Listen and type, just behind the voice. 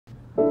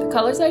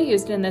colors I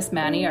used in this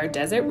mani are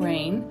Desert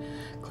Rain,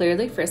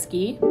 Clearly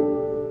Frisky,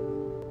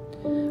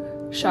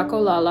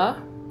 Shakolala,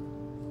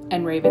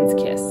 and Raven's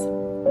Kiss.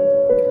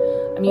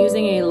 I'm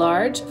using a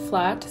large,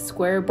 flat,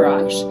 square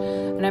brush,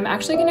 and I'm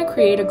actually going to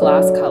create a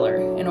glass color.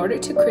 In order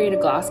to create a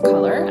glass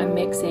color, I'm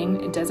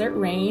mixing Desert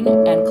Rain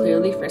and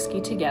Clearly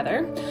Frisky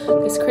together.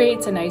 This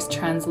creates a nice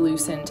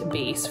translucent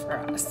base for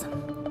us.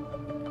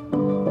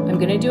 I'm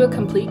going to do a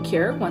complete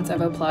cure once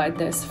I've applied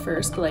this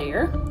first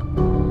layer.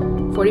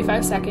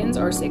 45 seconds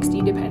or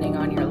 60 depending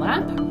on your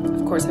lap.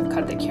 Of course, I've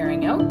cut the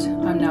curing out.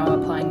 I'm now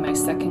applying my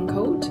second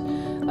coat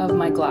of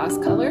my glass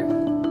color,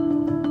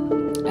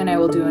 and I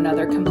will do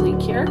another complete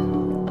cure.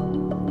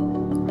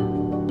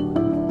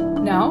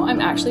 Now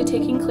I'm actually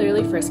taking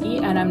Clearly Frisky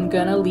and I'm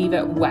gonna leave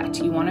it wet.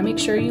 You wanna make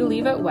sure you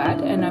leave it wet,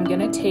 and I'm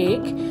gonna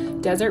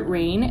take Desert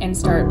Rain and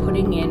start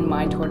putting in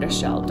my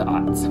tortoiseshell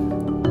dots.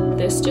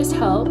 This just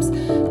helps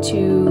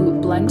to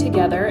blend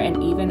together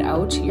and even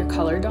out your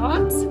color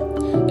dots.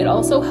 It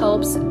also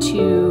helps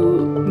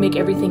to make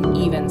everything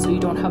even so you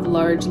don't have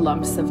large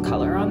lumps of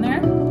color on there.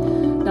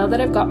 Now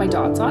that I've got my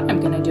dots on, I'm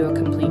gonna do a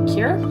complete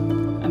cure.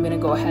 I'm gonna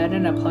go ahead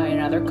and apply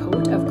another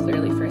coat of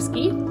Clearly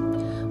Frisky.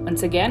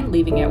 Once again,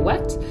 leaving it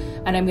wet,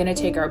 and I'm gonna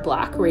take our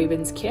black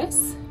Raven's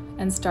Kiss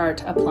and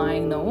start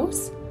applying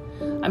those.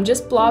 I'm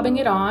just blobbing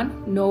it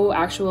on, no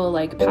actual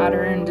like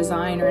pattern,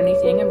 design, or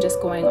anything. I'm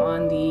just going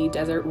on the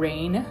Desert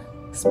Rain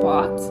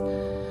spots.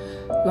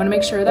 You wanna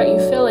make sure that you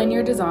fill in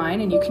your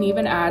design, and you can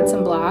even add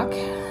some black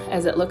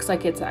as it looks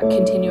like it's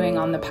continuing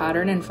on the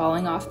pattern and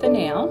falling off the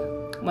nail.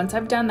 Once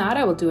I've done that,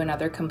 I will do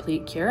another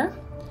complete cure.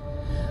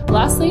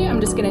 Lastly, I'm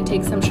just going to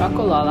take some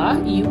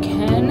Shakolala. You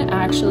can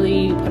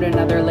actually put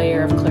another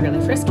layer of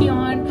Clearly Frisky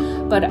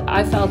on, but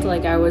I felt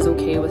like I was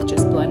okay with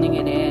just blending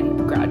it in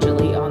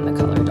gradually on the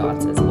color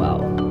dots as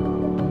well.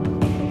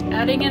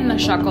 Adding in the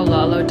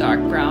Shakolala dark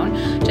brown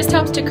just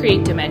helps to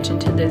create dimension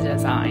to the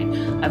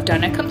design. I've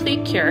done a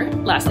complete cure.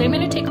 Lastly, I'm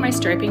going to take my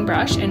striping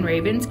brush and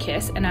Raven's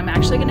Kiss, and I'm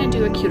actually going to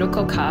do a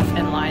cuticle cuff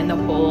and line the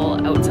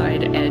whole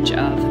outside edge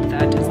of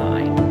the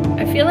design.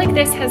 I feel like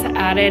this has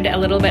added a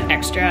little bit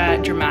extra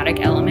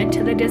dramatic element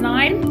to the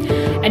design,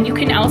 and you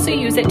can also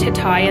use it to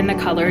tie in the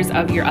colors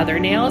of your other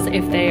nails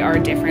if they are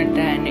different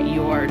than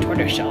your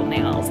tortoiseshell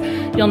nails.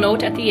 You'll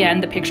note at the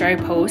end, the picture I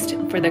post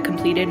for the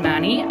completed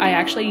mani, I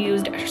actually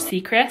used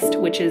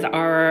Seacrest, which is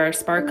our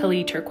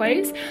sparkly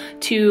turquoise,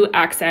 to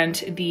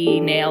accent the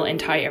nail and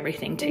tie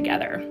everything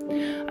together.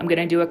 I'm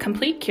gonna do a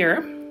complete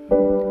cure.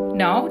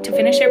 Now, to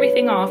finish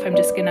everything off, I'm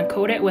just gonna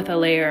coat it with a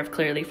layer of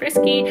Clearly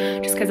Frisky,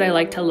 just because I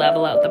like to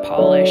level out the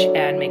polish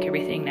and make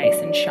everything nice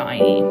and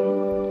shiny.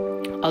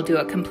 I'll do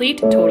a complete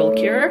total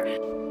cure.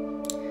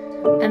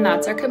 And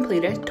that's our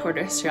completed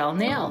tortoiseshell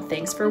nail.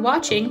 Thanks for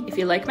watching. If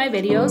you like my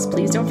videos,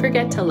 please don't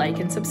forget to like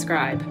and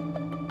subscribe.